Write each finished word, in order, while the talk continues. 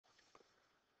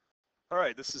All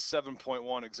right, this is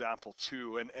 7.1 example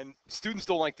 2, and students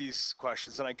don't like these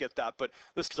questions, and I get that, but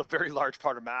this is a very large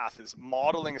part of math, is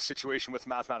modeling a situation with a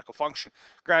mathematical function.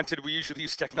 Granted, we usually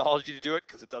use technology to do it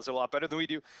because it does it a lot better than we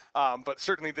do, but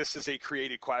certainly this is a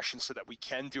created question so that we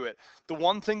can do it. The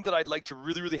one thing that I'd like to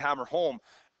really, really hammer home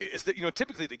is that,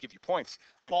 typically they give you points.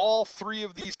 All three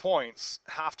of these points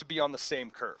have to be on the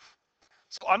same curve.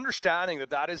 So understanding that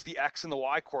that is the x and the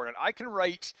y coordinate, I can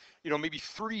write, maybe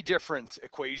three different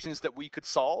equations that we could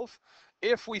solve.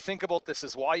 If we think about this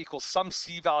as y equals some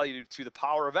c value to the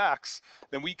power of x,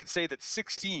 then we could say that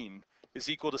 16 is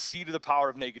equal to c to the power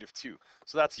of -2.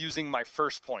 So that's using my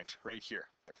first point right here.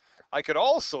 I could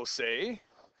also say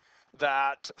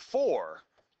that 4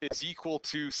 is equal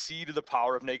to c to the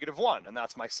power of -1, and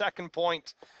that's my second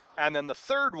point. And then the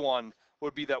third one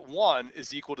would be that 1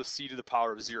 is equal to c to the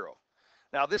power of 0.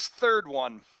 Now, this third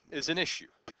one is an issue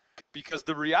because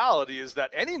the reality is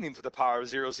that anything to the power of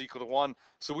 0 is equal to 1.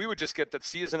 So we would just get that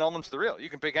c is an element of the real. You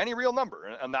can pick any real number,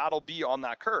 and that'll be on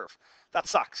that curve. That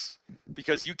sucks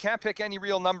because you can't pick any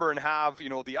real number and have,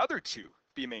 the other two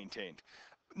be maintained.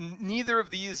 Neither of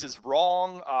these is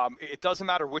wrong. It doesn't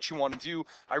matter what you want to do.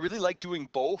 I really like doing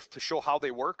both to show how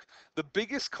they work. The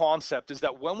biggest concept is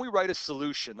that when we write a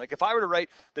solution, like if I were to write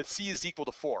that c is equal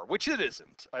to 4, which it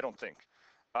isn't, I don't think.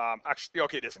 Actually,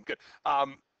 okay, it isn't good.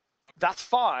 That's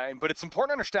fine, but it's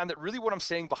important to understand that really what I'm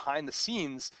saying behind the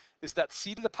scenes is that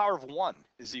c to the power of 1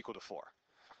 is equal to 4.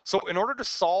 So in order to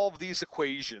solve these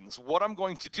equations, what I'm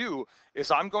going to do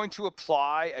is I'm going to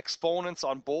apply exponents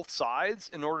on both sides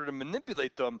in order to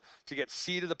manipulate them to get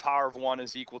c to the power of 1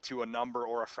 is equal to a number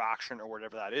or a fraction or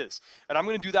whatever that is. And I'm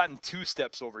going to do that in 2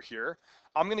 steps over here.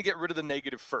 I'm going to get rid of the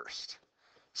negative first.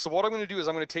 So what I'm going to do is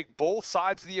I'm going to take both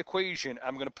sides of the equation,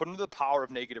 I'm going to put them to the power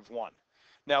of -1.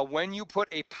 Now, when you put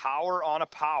a power on a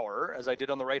power, as I did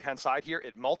on the right-hand side here,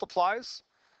 it multiplies.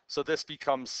 So this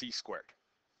becomes c squared.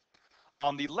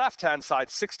 On the left-hand side,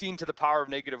 16 to the power of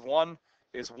 -1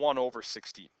 is 1 over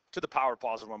 16. To the power of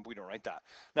 +1, we don't write that.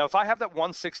 Now, if I have that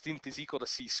 1/16 is equal to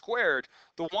c squared,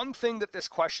 the one thing that this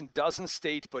question doesn't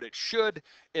state, but it should,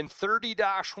 in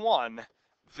 30-1,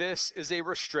 this is a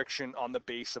restriction on the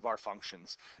base of our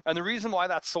functions. And the reason why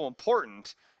that's so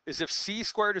important is if c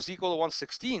squared is equal to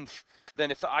 1/16,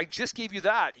 then if I just gave you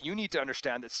that, you need to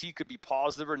understand that c could be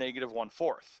positive or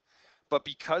 -1/4. But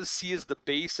because c is the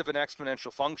base of an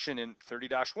exponential function in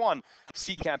 30-1,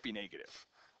 c can't be negative.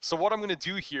 So what I'm going to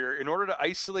do here, in order to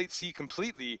isolate c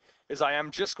completely, is I am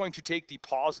just going to take the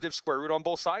positive square root on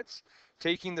both sides.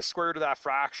 Taking the square root of that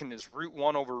fraction is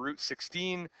 √1 over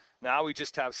 √16. Now we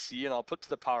just have c, and I'll put to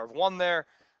the power of 1 there,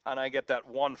 and I get that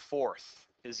 1/4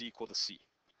 is equal to c.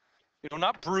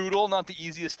 Not brutal, not the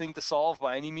easiest thing to solve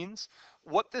by any means.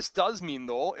 What this does mean,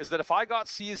 though, is that if I got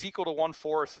c is equal to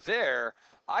 1/4 there,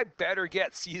 I better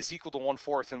get c is equal to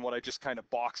 1/4 in what I just kind of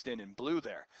boxed in blue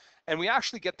there. And we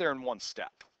actually get there in one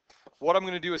step. What I'm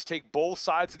going to do is take both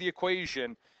sides of the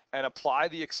equation and apply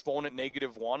the exponent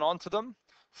 -1 onto them.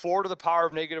 4 to the power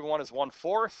of -1 is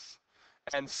 1/4.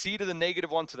 And c to the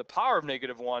 -1 to the power of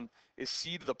 -1 is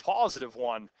c to the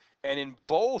 +1. And in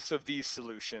both of these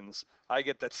solutions, I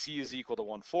get that c is equal to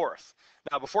 1/4.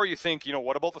 Now, before you think,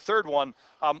 what about the third one?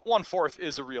 1/4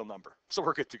 is a real number, so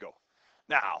we're good to go.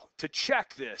 Now, to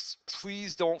check this,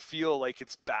 please don't feel like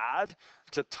it's bad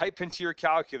to type into your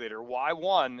calculator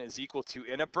y1 is equal to,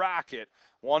 in a bracket,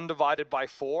 1 divided by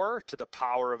 4 to the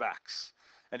power of x.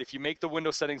 And if you make the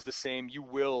window settings the same, you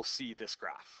will see this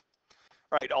graph.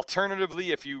 Right,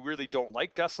 alternatively, if you really don't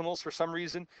like decimals for some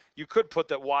reason, you could put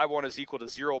that y1 is equal to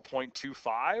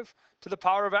 0.25 to the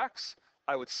power of x.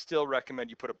 I would still recommend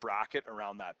you put a bracket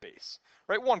around that base.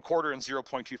 Right, 1/4 and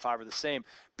 0.25 are the same.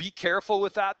 Be careful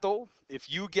with that, though. If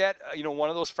you get, one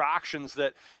of those fractions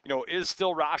that, is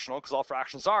still rational, because all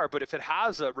fractions are, but if it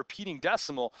has a repeating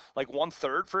decimal, like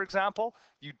 1/3, for example,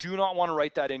 you do not want to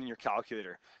write that in your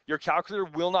calculator. Your calculator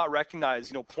will not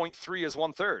recognize, 0.3 as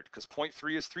 1/3, because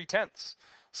 0.3 is 3/10.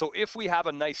 So if we have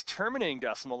a nice terminating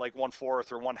decimal like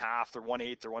 1/4 or 1/2 or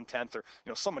 1/8 or 1/10 or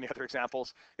so many other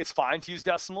examples, it's fine to use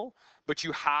decimal, but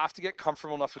you have to get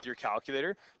comfortable enough with your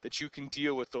calculator that you can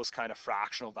deal with those kind of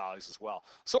fractional values as well.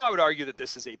 So I would argue that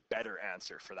this is a better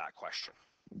answer for that question.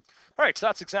 All right, so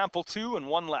that's example 2 and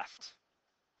 1 left.